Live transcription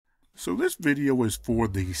So this video is for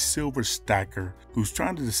the silver stacker who's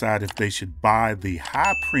trying to decide if they should buy the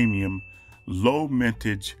high premium, low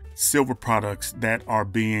mintage silver products that are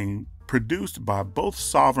being produced by both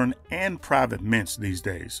sovereign and private mints these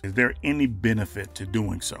days. Is there any benefit to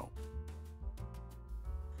doing so?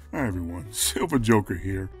 Hi everyone, Silver Joker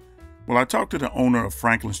here. Well, I talked to the owner of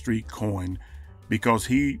Franklin Street Coin because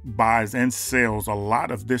he buys and sells a lot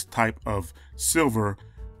of this type of silver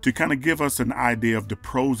to kind of give us an idea of the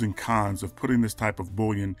pros and cons of putting this type of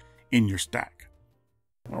bullion in your stack.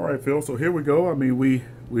 All right, Phil, so here we go. I mean,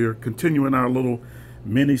 we are continuing our little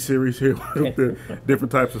mini series here with the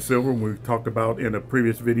different types of silver. We talked about in a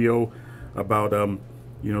previous video about,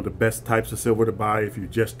 you know, the best types of silver to buy if you're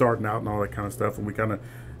just starting out and all that kind of stuff. And we kind of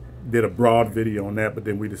did a broad video on that, but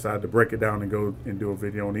then we decided to break it down and go and do a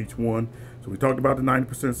video on each one. So we talked about the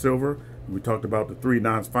 90% silver. We talked about the 3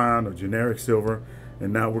 nines fine or generic silver.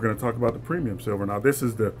 And now we're going to talk about the premium silver. Now this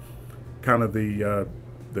is the kind of the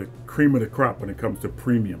cream of the crop when it comes to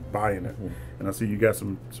premium buying it. And I see you got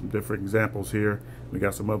some different examples here. We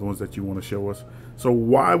got some other ones that you want to show us. So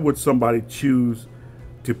why would somebody choose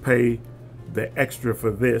to pay the extra for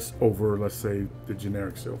this over, let's say, the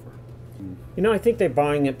generic silver? You know, I think they're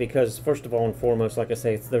buying it because, first of all and foremost, like I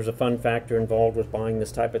say, there's a fun factor involved with buying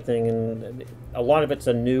this type of thing, and a lot of it's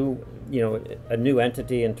a new, you know, a new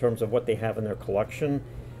entity in terms of what they have in their collection.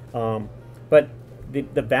 But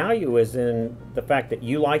the value is in the fact that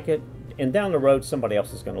you like it, and down the road somebody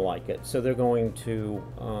else is going to like it. So they're going to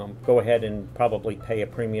go ahead and probably pay a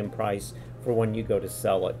premium price for when you go to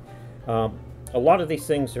sell it. A lot of these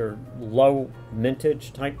things are low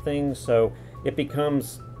mintage type things, so it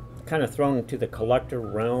becomes kind of thrown into the collector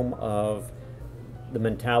realm of the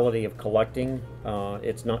mentality of collecting.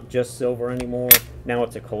 It's not just silver anymore. Now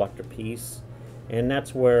it's a collector piece, and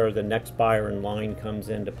that's where the next buyer in line comes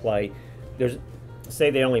into play.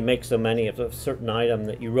 Say they only make so many of a certain item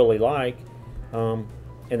that you really like, and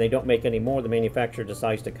they don't make any more. The manufacturer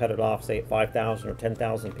decides to cut it off, say at 5,000 or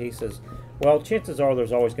 10,000 pieces. Well, chances are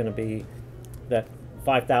there's always going to be that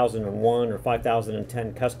 5,001 or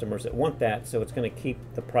 5,010 customers that want that, so it's going to keep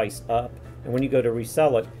the price up. And when you go to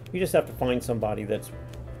resell it, you just have to find somebody that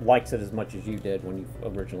likes it as much as you did when you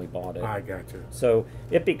originally bought it. I got you. So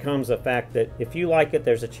it becomes a fact that if you like it,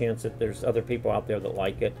 there's a chance that there's other people out there that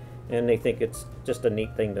like it, and they think it's just a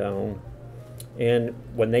neat thing to own. And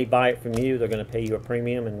when they buy it from you, they're going to pay you a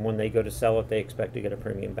premium, and when they go to sell it, they expect to get a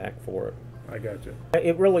premium back for it. I got you.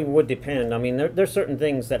 It really would depend. I mean, there's certain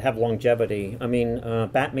things that have longevity. I mean,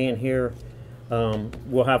 Batman here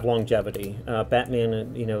will have longevity.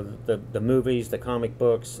 Batman, you know, the movies, the comic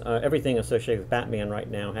books, everything associated with Batman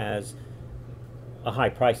right now has a high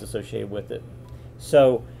price associated with it.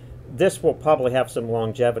 So this will probably have some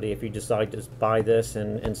longevity if you decide to buy this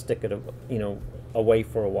and stick it, you know, away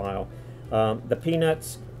for a while. The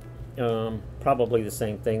peanuts, probably the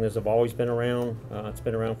same thing. Those have always been around. It's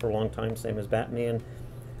been around for a long time, same as Batman.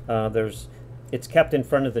 It's kept in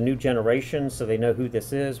front of the new generation, so they know who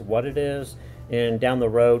this is, what it is, and down the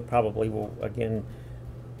road probably will again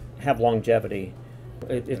have longevity.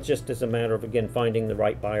 It just is a matter of, again, finding the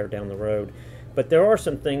right buyer down the road. But there are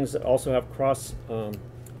some things that also have cross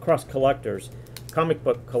collectors. Comic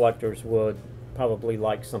book collectors would probably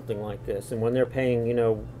like something like this, and when they're paying, you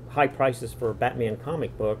know, high prices for Batman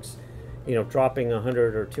comic books, you know, dropping $100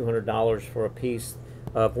 or $200 for a piece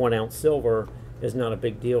of 1 ounce silver is not a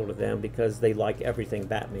big deal to them because they like everything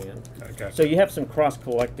Batman. Okay. So you have some cross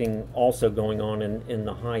collecting also going on in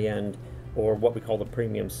the high end, or what we call the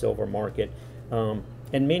premium silver market,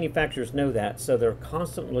 and manufacturers know that, so they're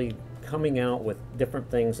constantly coming out with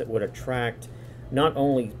different things that would attract not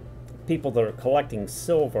only people that are collecting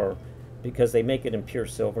silver because they make it in pure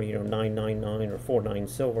silver, you know, 999 or 49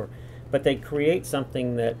 silver, but they create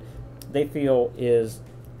something that they feel is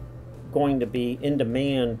going to be in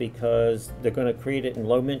demand because they're going to create it in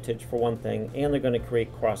low mintage for one thing, and they're going to create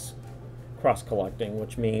cross collecting,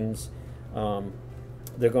 which means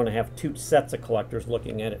they're going to have 2 sets of collectors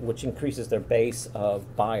looking at it, which increases their base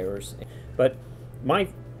of buyers. But my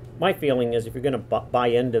feeling is if you're going to buy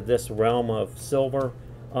into this realm of silver,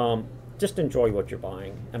 just enjoy what you're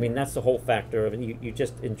buying. I mean, that's the whole factor of it. You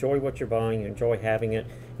just enjoy what you're buying, you enjoy having it.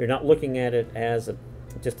 You're not looking at it as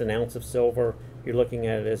just an ounce of silver. You're looking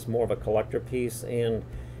at it as more of a collector piece. And,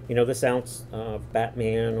 you know, this ounce of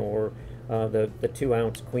Batman or the 2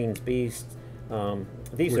 ounce Queen's Beast,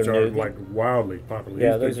 these which are new, like wildly popular.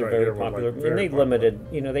 Yeah, those are very popular. And they limited,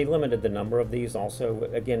 you know, they limited the number of these also,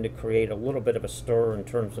 again, to create a little bit of a stir in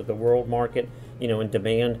terms of the world market, you know, and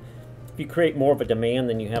demand. If you create more of a demand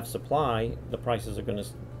than you have supply, the prices are going to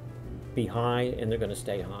be high, and they're going to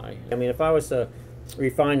stay high. I mean, if I was to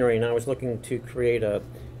refinery and I was looking to create a,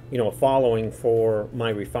 a following for my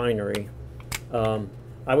refinery,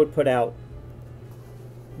 I would put out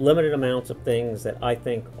limited amounts of things that I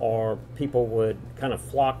think people would kind of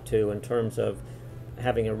flock to in terms of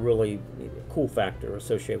having a really cool factor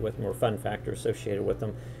associated with them or fun factor associated with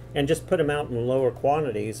them, and just put them out in lower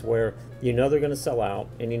quantities where they're going to sell out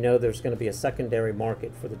and there's going to be a secondary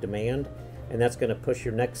market for the demand, and that's going to push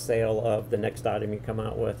your next sale of the next item you come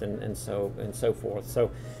out with, and so forth. So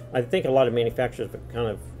I think a lot of manufacturers have kind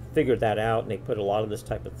of figured that out, and they put a lot of this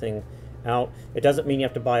type of thing out. It doesn't mean you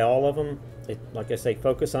have to buy all of them. Like I say,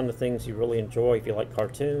 focus on the things you really enjoy. If you like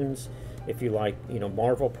cartoons, if you like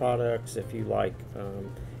Marvel products, if you like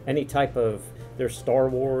any type of, there's Star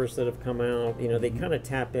Wars that have come out. They kind of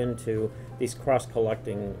tap into these cross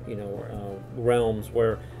collecting realms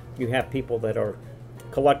where you have people that are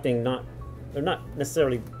collecting, they're not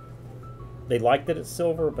necessarily, they like that it's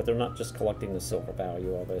silver, but they're not just collecting the silver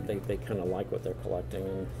value of it. They kind of like what they're collecting,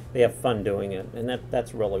 and they have fun doing it, and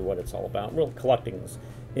that's really what it's all about. Real collecting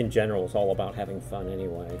in general is all about having fun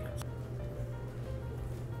anyway.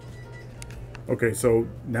 Okay, so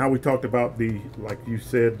now we talked about like you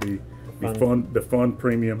said, the fun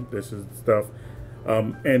premium. This is the stuff,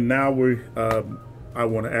 and now I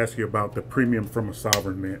want to ask you about the premium from a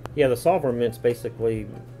sovereign mint. Yeah, the sovereign mints basically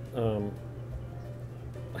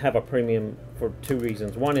have a premium for two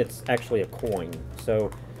reasons. One, it's actually a coin. So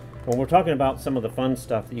when we're talking about some of the fun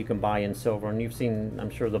stuff that you can buy in silver, and you've seen, I'm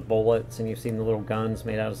sure, the bullets, and you've seen the little guns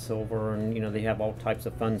made out of silver, and they have all types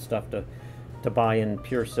of fun stuff to buy in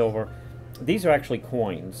pure silver. These are actually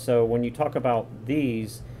coins. So when you talk about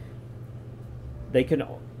these, they can,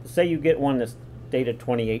 say you get one that's dated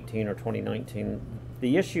 2018 or 2019,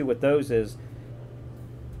 the issue with those is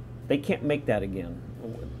they can't make that again.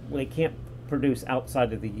 They can't produce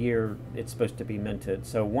outside of the year it's supposed to be minted.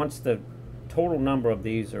 So once the total number of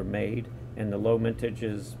these are made and the low mintage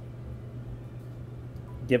is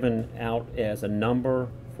given out as a number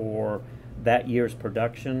for that year's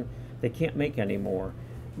production, they can't make any more.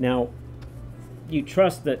 Now, you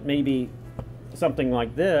trust that maybe something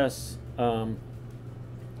like this,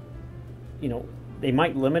 they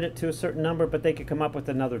might limit it to a certain number, but they could come up with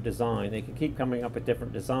another design. They could keep coming up with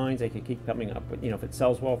different designs. They could keep coming up with, if it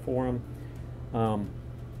sells well for them.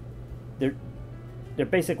 They're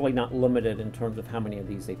basically not limited in terms of how many of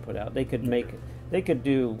these they put out. They could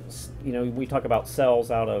do, we talk about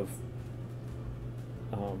cells out of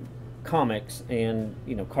comics and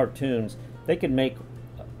cartoons. They could make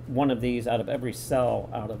one of these out of every cell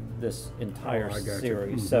out of this entire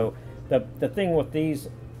series. So the thing with these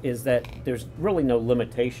is that there's really no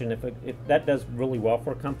limitation. If that does really well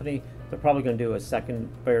for a company, they're probably going to do a second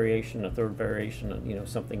variation, a third variation, and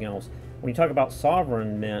something else. When you talk about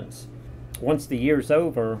sovereign mints, once the year's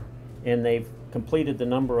over and they've completed the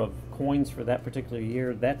number of coins for that particular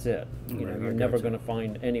year, that's it. You're never going to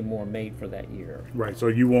find any more made for that year. Right. So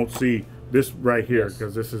you won't see this right here,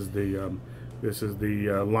 because this is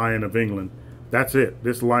the Lion of England. That's it.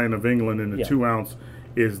 This Lion of England in the 2 ounce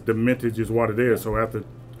is the mintage is what it is. So after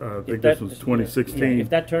I think this was 2016. If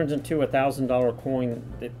that turns into $1,000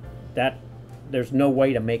 coin, that there's no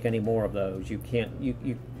way to make any more of those. You can't.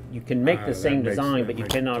 You can make the same design, but you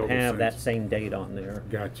cannot have that same date on there.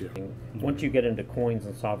 Gotcha. Once you get into coins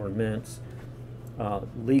and sovereign mints,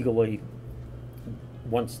 legally,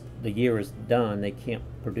 once the year is done, they can't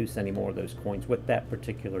produce any more of those coins with that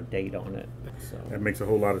particular date on it. So that makes a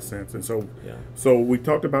whole lot of sense. And so we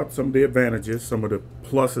talked about some of the advantages, some of the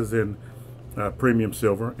pluses in premium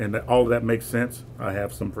silver, and all of that makes sense. I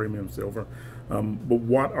have some premium silver, but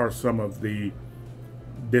what are some of the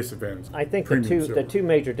disadvantages? I think the two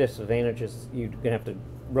major disadvantages you're gonna have to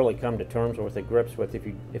really come to terms with, the grips with, if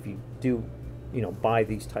you do buy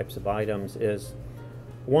these types of items, is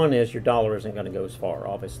one is your dollar isn't going to go as far.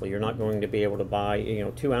 Obviously, you're not going to be able to buy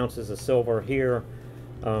 2 ounces of silver here.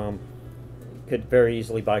 Could very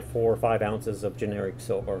easily buy 4 or 5 ounces of generic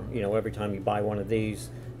silver. Every time you buy one of these,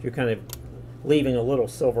 you're kind of leaving a little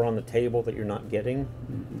silver on the table that you're not getting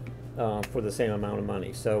for the same amount of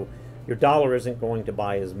money. So your dollar isn't going to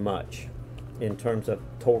buy as much in terms of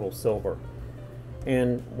total silver.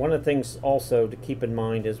 And one of the things also to keep in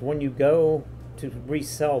mind is when you go to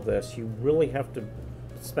resell this, you really have to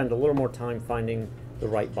spend a little more time finding the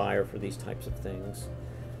right buyer for these types of things.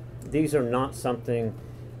 These are not something,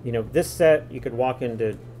 this set, you could walk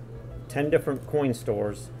into 10 different coin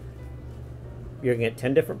stores, you're gonna get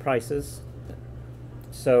 10 different prices.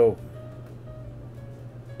 So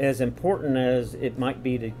as important as it might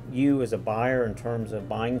be to you as a buyer in terms of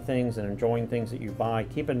buying things and enjoying things that you buy,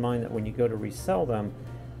 keep in mind that when you go to resell them,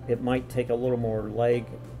 it might take a little more leg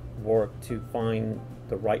work to find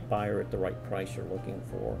the right buyer at the right price you're looking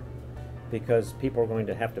for, because people are going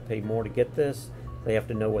to have to pay more to get this. They have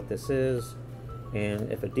to know what this is,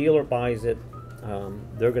 and if a dealer buys it,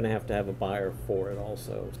 they're going to have a buyer for it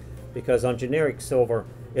also, because on generic silver,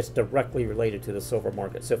 it's directly related to the silver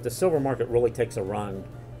market. So if the silver market really takes a run,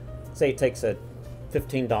 say it takes a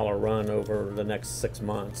 $15 run over the next 6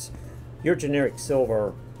 months, your generic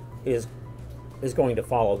silver is going to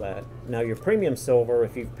follow that. Now your premium silver,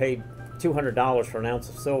 if you've paid $200 for an ounce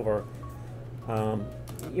of silver,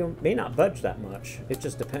 you may not budge that much. It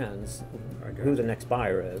just depends who the next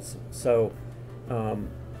buyer is. So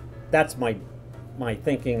that's my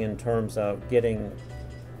thinking in terms of getting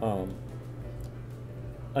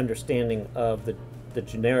understanding of the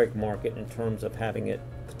generic market in terms of having it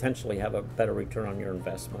potentially have a better return on your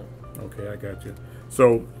investment. Okay, I got you.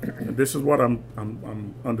 So this is what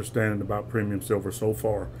I'm understanding about premium silver so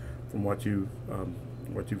far from what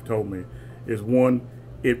you've told me is, one,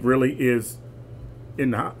 it really is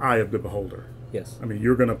in the eye of the beholder. Yes. I mean,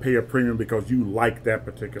 you're going to pay a premium because you like that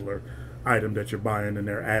particular item that you're buying, and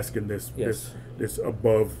they're asking this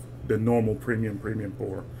above the normal premium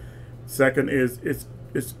for. Second is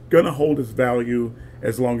it's going to hold its value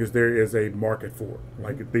as long as there is a market for it.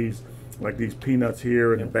 Like these peanuts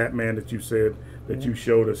here and the Batman that you said that you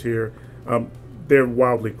showed us here, they're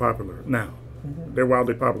wildly popular now. They're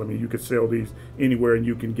wildly popular. I mean, you could sell these anywhere and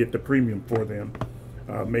you can get the premium for them.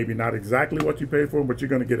 Maybe not exactly what you paid for them, but you're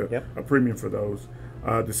going to get a premium for those.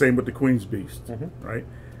 The same with the Queen's Beast, right?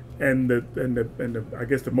 And I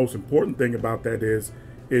guess the most important thing about that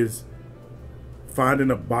is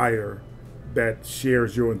finding a buyer that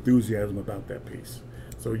shares your enthusiasm about that piece.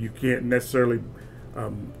 So you can't necessarily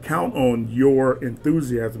count on your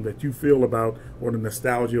enthusiasm that you feel about, or the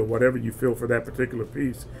nostalgia or whatever you feel for that particular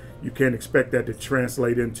piece. You can't expect that to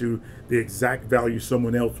translate into the exact value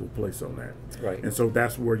someone else will place on that. Right. And so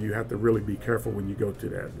that's where you have to really be careful when you go to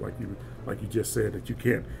that. Like you just said, that you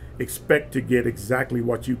can't expect to get exactly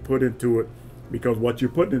what you put into it, because what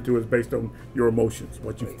you're putting into it is based on your emotions,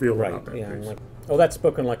 what you feel about that piece. Oh, that's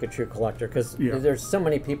spoken like a true collector, because there's so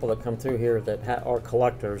many people that come through here that are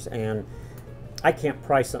collectors, and I can't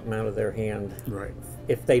pry something out of their hand. Right.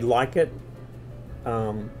 If they like it,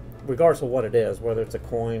 regardless of what it is, whether it's a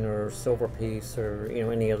coin or silver piece or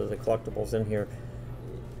any other of the collectibles in here,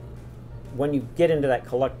 when you get into that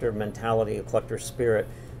collector mentality, a collector spirit,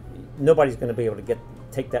 nobody's going to be able to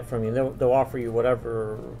take that from you. They'll offer you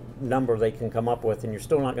whatever number they can come up with, and you're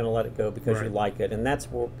still not going to let it go because you like it. And that's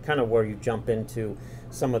kind of where you jump into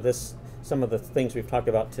some of the things we've talked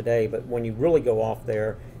about today. But when you really go off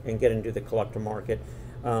there and get into the collector market,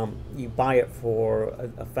 you buy it for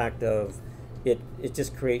a fact of it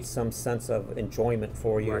just creates some sense of enjoyment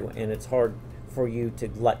for you, and it's hard for you to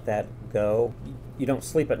let that go. You don't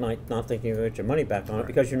sleep at night not thinking you're going to get your money back on it,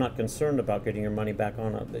 because you're not concerned about getting your money back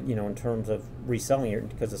on it, in terms of reselling it,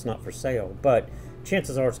 because it's not for sale. But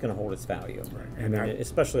chances are it's going to hold its value, and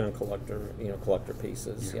especially on collector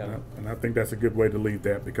pieces. And I think that's a good way to leave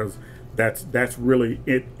that, because that's really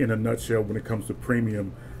it in a nutshell when it comes to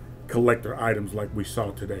premium collector items like we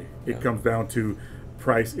saw today. It comes down to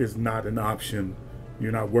price is not an option.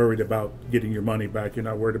 You're not worried about getting your money back. You're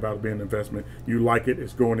not worried about it being an investment. You like it.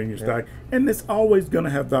 It's going in your stock. And it's always going to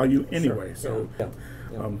have value anyway. So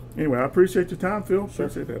anyway, I appreciate your time, Phil.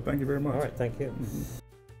 Appreciate that. Thank you very much. All right. Thank you.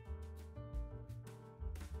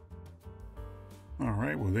 All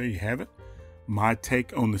right. Well, there you have it. My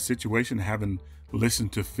take on the situation, having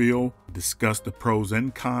listened to Phil discuss the pros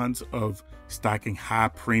and cons of stocking high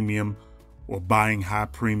premium or buying high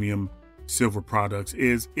premium silver products,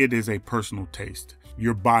 is it is a personal taste.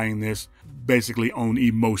 You're buying this basically on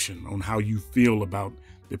emotion, on how you feel about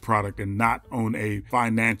the product, and not on a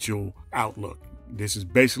financial outlook. This is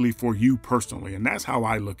basically for you personally, and that's how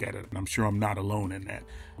I look at it. And I'm sure I'm not alone in that.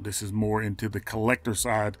 This is more into the collector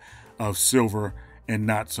side of silver and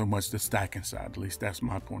not so much the stacking side. At least that's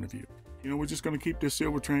my point of view. We're just going to keep this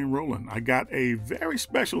silver train rolling. I got a very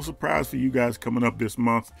special surprise for you guys coming up this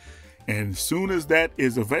month. And as soon as that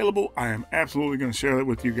is available, I am absolutely going to share that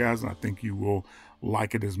with you guys. And I think you will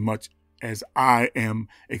like it as much as I am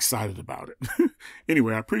excited about it.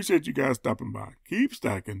 Anyway, I appreciate you guys stopping by. Keep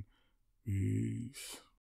stacking. Peace.